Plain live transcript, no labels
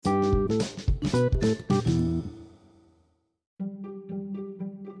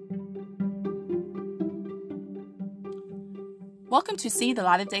Welcome to See the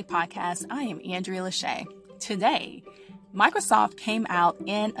Light of Day podcast. I am Andrea Lachey. Today, Microsoft came out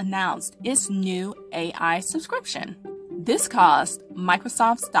and announced its new AI subscription. This caused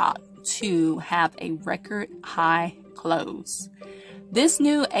Microsoft stock to have a record high close. This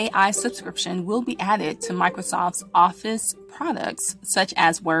new AI subscription will be added to Microsoft's Office products such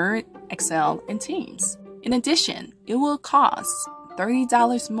as Word, Excel, and Teams. In addition, it will cost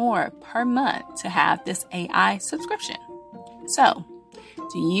 $30 more per month to have this AI subscription. So,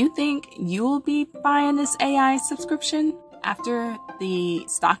 do you think you will be buying this AI subscription after the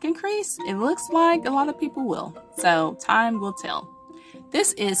stock increase? It looks like a lot of people will. So, time will tell.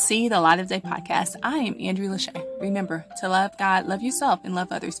 This is See the Light of Day podcast. I am Andrea Lachey. Remember to love God, love yourself, and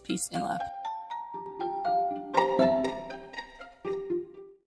love others. Peace and love.